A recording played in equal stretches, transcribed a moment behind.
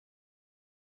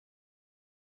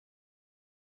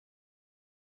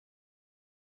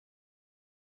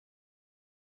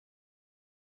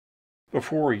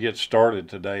Before we get started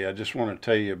today, I just want to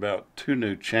tell you about two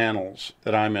new channels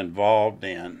that I'm involved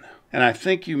in. And I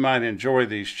think you might enjoy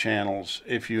these channels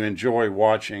if you enjoy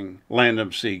watching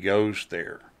Landumc Goes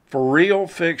There. For Real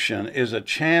Fiction is a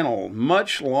channel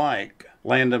much like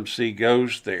Landumc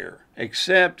Goes There,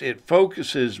 except it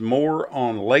focuses more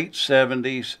on late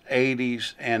 70s,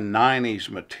 80s, and 90s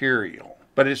material.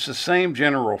 But it's the same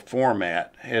general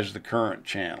format as the current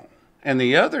channel. And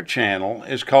the other channel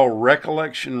is called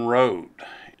Recollection Road.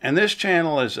 And this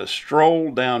channel is a stroll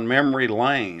down memory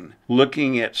lane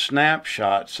looking at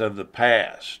snapshots of the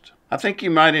past. I think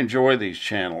you might enjoy these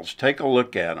channels. Take a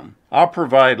look at them. I'll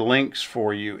provide links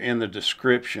for you in the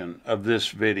description of this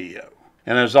video.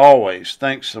 And as always,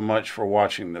 thanks so much for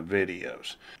watching the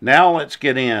videos. Now let's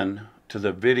get in to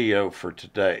the video for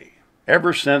today.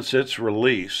 Ever since its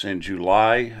release in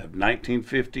July of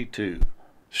 1952,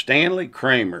 Stanley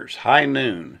Kramer's High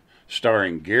Noon,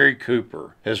 starring Gary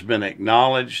Cooper, has been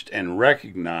acknowledged and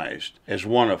recognized as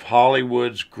one of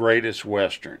Hollywood's greatest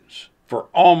westerns. For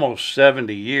almost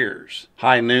 70 years,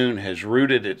 High Noon has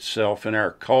rooted itself in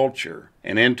our culture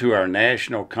and into our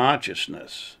national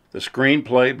consciousness. The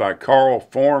screenplay by Carl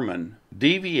Foreman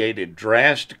deviated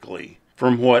drastically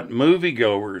from what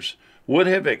moviegoers would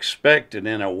have expected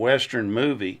in a western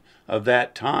movie of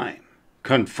that time.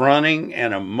 Confronting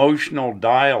and emotional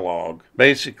dialogue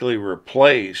basically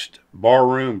replaced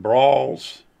barroom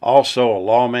brawls. Also, A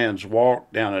Lawman's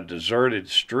Walk Down a Deserted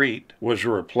Street was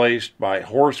replaced by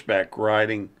horseback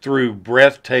riding through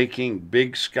breathtaking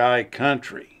big sky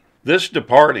country. This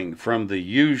departing from the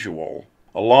usual,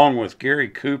 along with Gary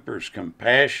Cooper's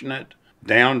compassionate,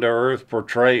 down-to-earth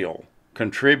portrayal,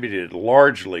 contributed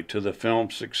largely to the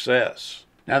film's success.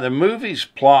 Now, the movie's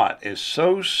plot is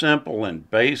so simple and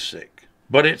basic,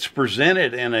 but it's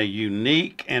presented in a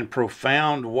unique and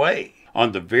profound way.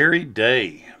 On the very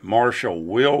day Marshal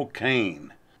Will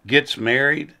Kane gets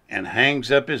married and hangs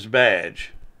up his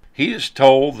badge, he is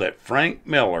told that Frank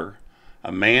Miller,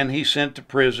 a man he sent to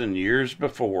prison years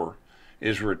before,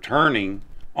 is returning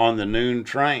on the noon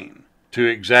train to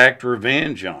exact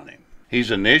revenge on him. He's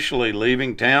initially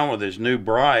leaving town with his new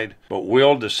bride, but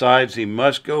Will decides he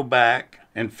must go back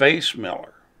and face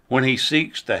Miller. When he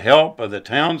seeks the help of the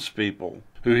townspeople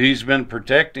who he's been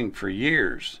protecting for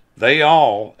years, they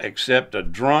all, except a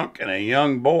drunk and a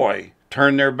young boy,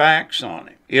 turn their backs on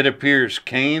him. It appears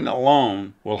Kane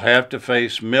alone will have to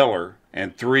face Miller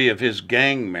and 3 of his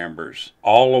gang members,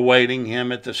 all awaiting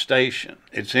him at the station.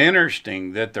 It's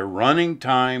interesting that the running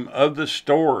time of the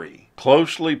story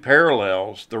closely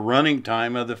parallels the running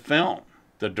time of the film.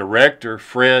 The director,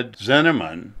 Fred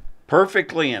Zinnemann,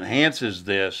 perfectly enhances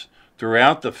this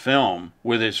throughout the film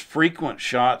with his frequent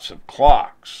shots of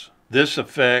clocks. This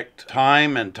effect,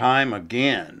 time and time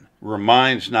again,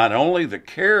 reminds not only the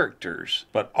characters,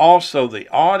 but also the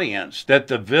audience that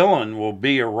the villain will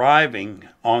be arriving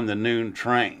on the noon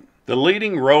train. The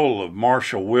leading role of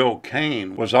Marshal Will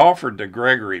Kane was offered to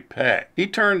Gregory Peck. He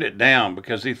turned it down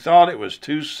because he thought it was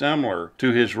too similar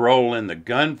to his role in The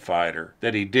Gunfighter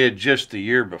that he did just the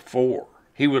year before.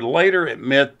 He would later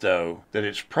admit, though, that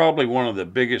it's probably one of the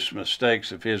biggest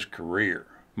mistakes of his career.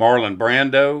 Marlon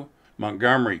Brando,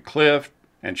 Montgomery Clift,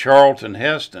 and Charlton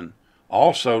Heston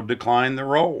also declined the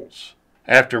roles.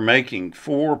 After making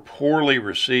 4 poorly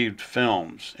received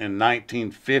films in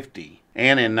 1950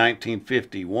 and in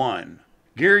 1951,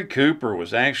 Gary Cooper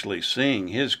was actually seeing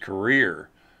his career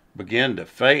begin to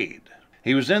fade.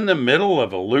 He was in the middle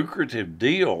of a lucrative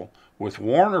deal with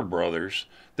Warner Brothers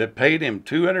that paid him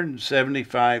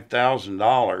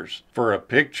 $275,000 for a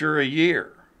picture a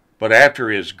year. But after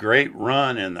his great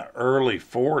run in the early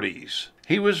 40s,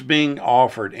 he was being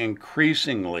offered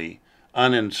increasingly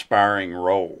uninspiring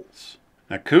roles.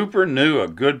 Now, Cooper knew a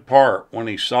good part when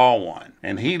he saw one,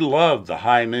 and he loved the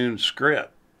High Noon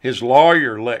script. His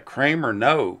lawyer let Kramer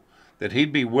know that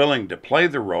he'd be willing to play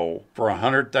the role for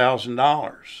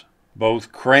 $100,000.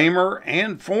 Both Kramer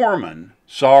and Foreman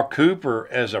saw Cooper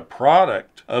as a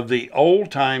product of the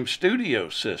old-time studio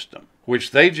system,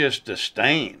 which they just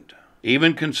disdained.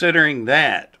 Even considering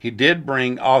that, he did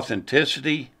bring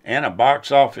authenticity and a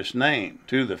box office name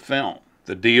to the film.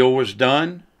 The deal was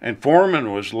done, and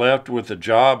Foreman was left with the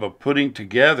job of putting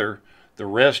together the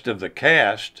rest of the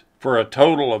cast for a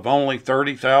total of only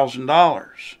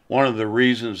 $30,000. One of the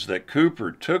reasons that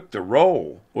Cooper took the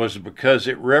role was because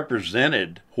it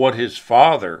represented what his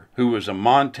father, who was a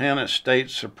Montana State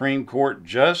Supreme Court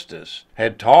justice,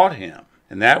 had taught him,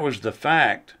 and that was the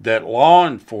fact that law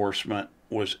enforcement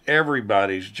was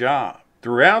everybody's job.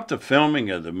 Throughout the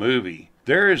filming of the movie,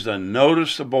 there is a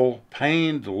noticeable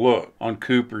pained look on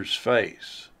Cooper's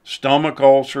face. Stomach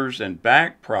ulcers and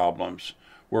back problems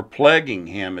were plaguing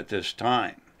him at this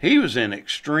time. He was in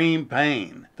extreme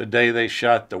pain the day they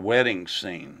shot the wedding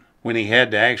scene, when he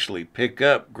had to actually pick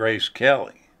up Grace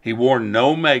Kelly. He wore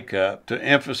no makeup to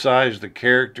emphasize the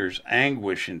character's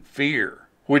anguish and fear,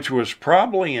 which was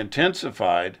probably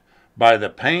intensified by the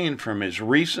pain from his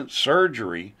recent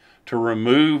surgery to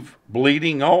remove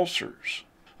bleeding ulcers.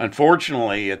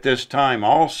 Unfortunately, at this time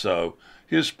also,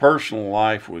 his personal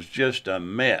life was just a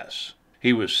mess.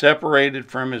 He was separated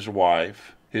from his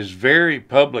wife. His very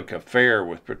public affair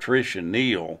with Patricia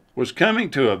Neal was coming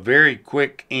to a very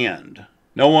quick end.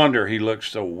 No wonder he looked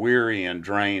so weary and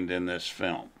drained in this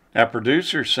film. Now,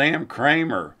 producer Sam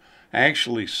Kramer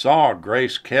actually saw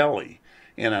Grace Kelly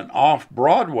in an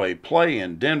off-Broadway play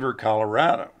in Denver,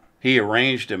 Colorado. He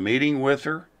arranged a meeting with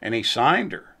her, and he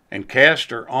signed her and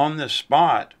cast her on the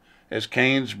spot as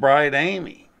Kane's bride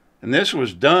Amy. And this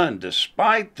was done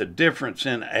despite the difference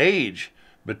in age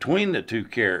between the two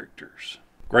characters.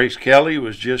 Grace Kelly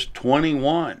was just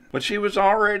 21, but she was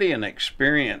already an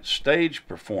experienced stage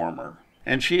performer,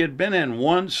 and she had been in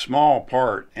one small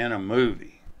part in a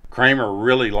movie. Kramer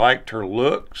really liked her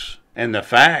looks and the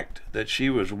fact that she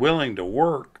was willing to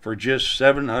work for just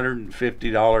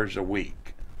 $750 a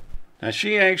week. Now,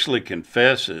 she actually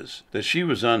confesses that she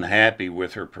was unhappy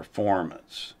with her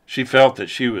performance. She felt that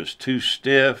she was too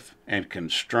stiff and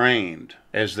constrained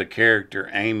as the character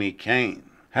Amy Kane.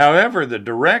 However, the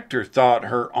director thought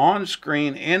her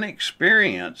on-screen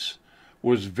inexperience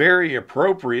was very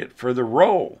appropriate for the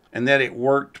role and that it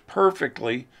worked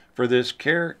perfectly for this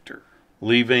character.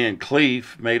 Lee Van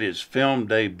Cleef made his film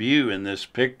debut in this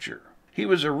picture. He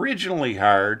was originally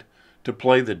hired to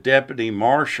play the deputy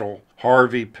marshal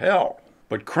Harvey Pell,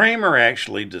 but Kramer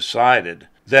actually decided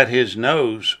that his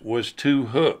nose was too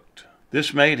hooked.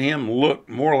 This made him look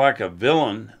more like a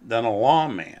villain than a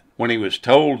lawman. When he was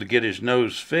told to get his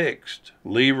nose fixed,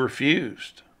 Lee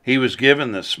refused. He was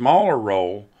given the smaller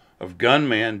role of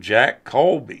gunman Jack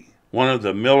Colby, one of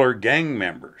the Miller gang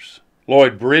members.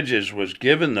 Lloyd Bridges was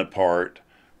given the part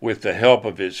with the help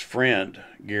of his friend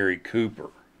Gary Cooper.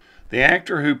 The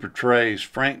actor who portrays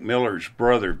Frank Miller's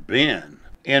brother Ben,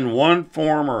 in one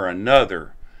form or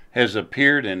another, has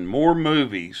appeared in more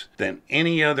movies than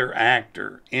any other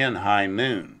actor in High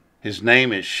Noon. His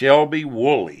name is Shelby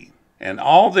Woolley, and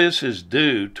all this is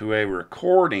due to a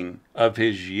recording of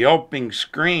his yelping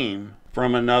scream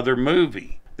from another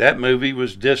movie. That movie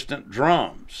was Distant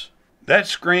Drums. That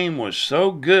scream was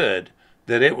so good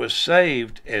that it was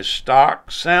saved as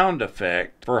stock sound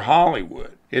effect for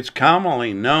Hollywood. It's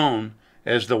commonly known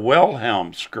as the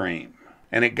Wilhelm scream,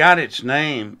 and it got its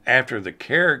name after the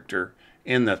character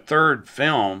in the third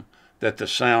film that the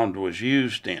sound was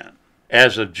used in.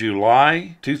 As of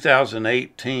July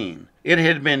 2018, it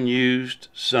had been used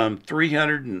some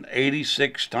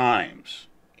 386 times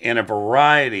in a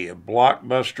variety of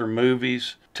blockbuster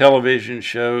movies, television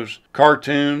shows,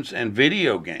 cartoons, and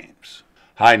video games.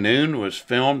 High Noon was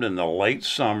filmed in the late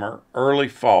summer, early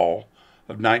fall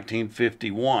of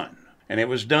 1951, and it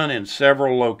was done in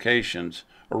several locations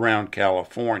around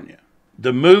California.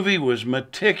 The movie was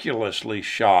meticulously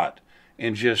shot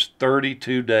in just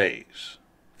 32 days.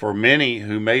 For many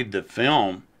who made the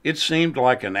film, it seemed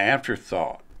like an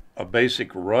afterthought, a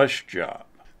basic rush job,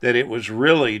 that it was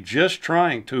really just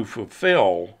trying to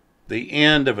fulfill the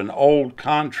end of an old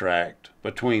contract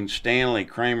between Stanley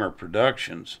Kramer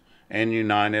Productions and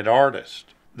United Artists.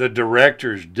 The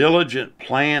director's diligent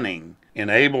planning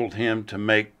enabled him to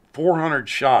make 400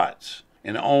 shots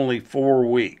in only 4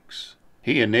 weeks.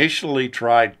 He initially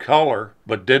tried color,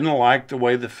 but didn't like the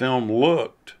way the film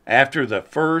looked after the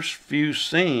first few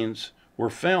scenes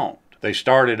were filmed. They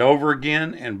started over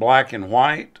again in black and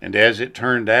white, and as it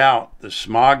turned out, the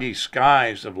smoggy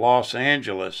skies of Los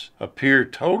Angeles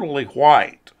appeared totally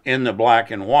white in the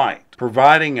black and white,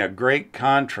 providing a great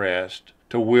contrast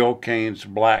to Will Kane's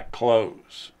black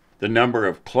clothes. The number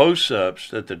of close-ups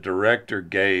that the director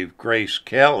gave Grace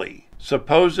Kelly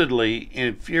supposedly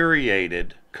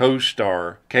infuriated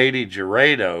co-star Katie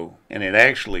Gerardo, and it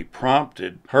actually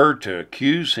prompted her to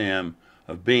accuse him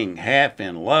of being half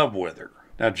in love with her.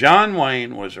 Now, John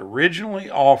Wayne was originally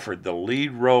offered the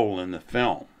lead role in the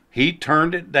film. He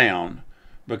turned it down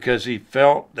because he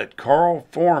felt that Carl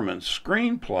Foreman's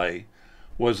screenplay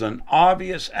was an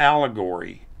obvious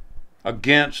allegory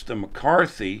against the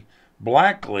McCarthy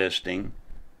blacklisting,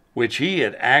 which he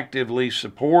had actively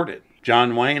supported.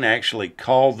 John Wayne actually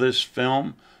called this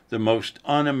film the most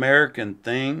un-American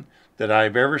thing that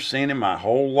I've ever seen in my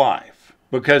whole life,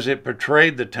 because it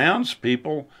portrayed the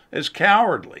townspeople as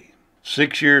cowardly.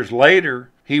 6 years later,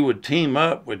 he would team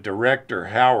up with director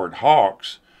Howard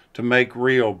Hawks to make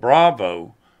Rio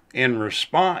Bravo in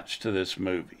response to this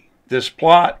movie. This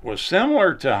plot was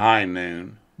similar to High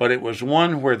Noon, but it was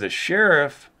one where the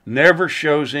sheriff never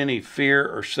shows any fear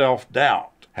or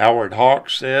self-doubt. Howard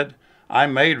Hawks said, "I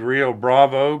made Rio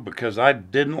Bravo because I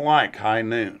didn't like High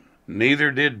Noon.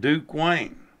 Neither did Duke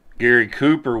Wayne." Gary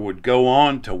Cooper would go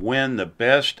on to win the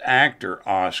Best Actor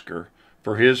Oscar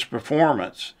for his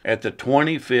performance at the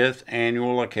 25th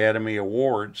Annual Academy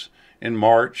Awards in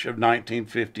March of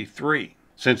 1953.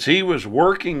 Since he was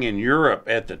working in Europe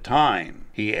at the time,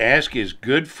 he asked his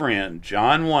good friend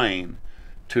John Wayne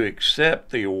to accept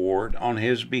the award on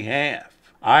his behalf.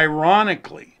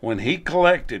 Ironically, when he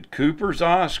collected Cooper's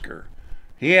Oscar,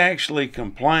 he actually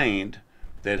complained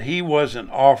that he wasn't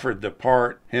offered the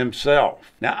part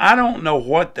himself. Now, I don't know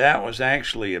what that was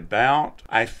actually about.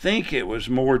 I think it was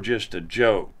more just a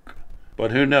joke. But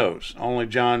who knows? Only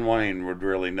John Wayne would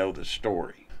really know the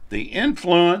story. The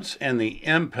influence and the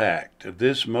impact of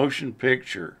this motion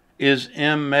picture is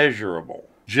immeasurable.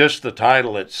 Just the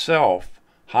title itself,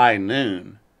 High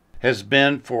Noon, has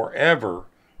been forever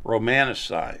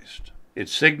romanticized. It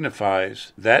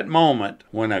signifies that moment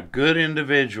when a good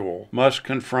individual must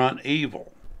confront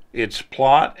evil. Its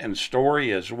plot and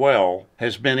story as well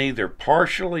has been either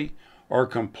partially or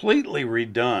completely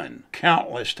redone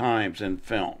countless times in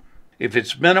film. If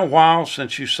it's been a while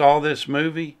since you saw this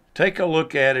movie, take a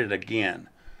look at it again.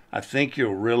 I think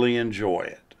you'll really enjoy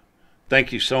it.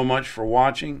 Thank you so much for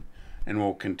watching, and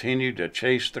we'll continue to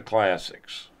chase the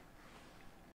classics.